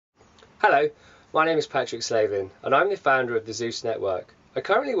Hello, my name is Patrick Slavin and I'm the founder of the Zeus Network. I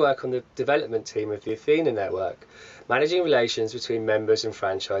currently work on the development team of the Athena Network, managing relations between members and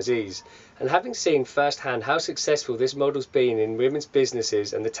franchisees. And having seen firsthand how successful this model's been in women's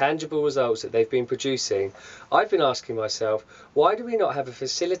businesses and the tangible results that they've been producing, I've been asking myself, why do we not have a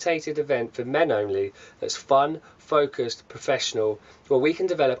facilitated event for men only that's fun, focused, professional, where we can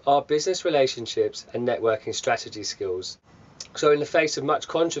develop our business relationships and networking strategy skills? So in the face of much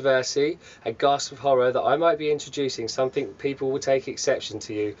controversy and gasps of horror that I might be introducing something that people will take exception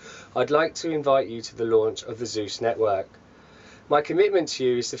to, I'd like to invite you to the launch of the Zeus Network. My commitment to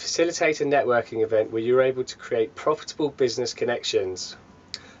you is to facilitate a networking event where you're able to create profitable business connections,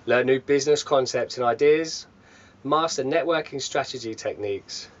 learn new business concepts and ideas, master networking strategy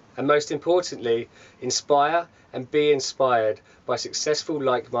techniques, and most importantly, inspire and be inspired by successful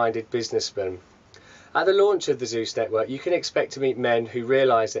like-minded businessmen. At the launch of the Zeus Network, you can expect to meet men who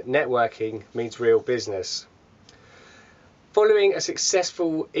realise that networking means real business. Following a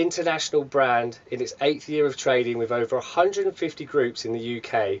successful international brand in its 8th year of trading with over 150 groups in the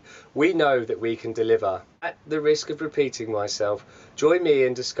UK, we know that we can deliver. At the risk of repeating myself, join me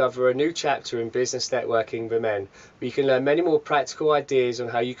and discover a new chapter in business networking for men, where you can learn many more practical ideas on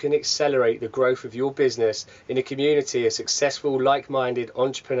how you can accelerate the growth of your business in a community of successful, like-minded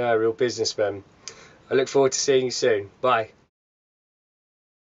entrepreneurial businessmen. I look forward to seeing you soon. Bye.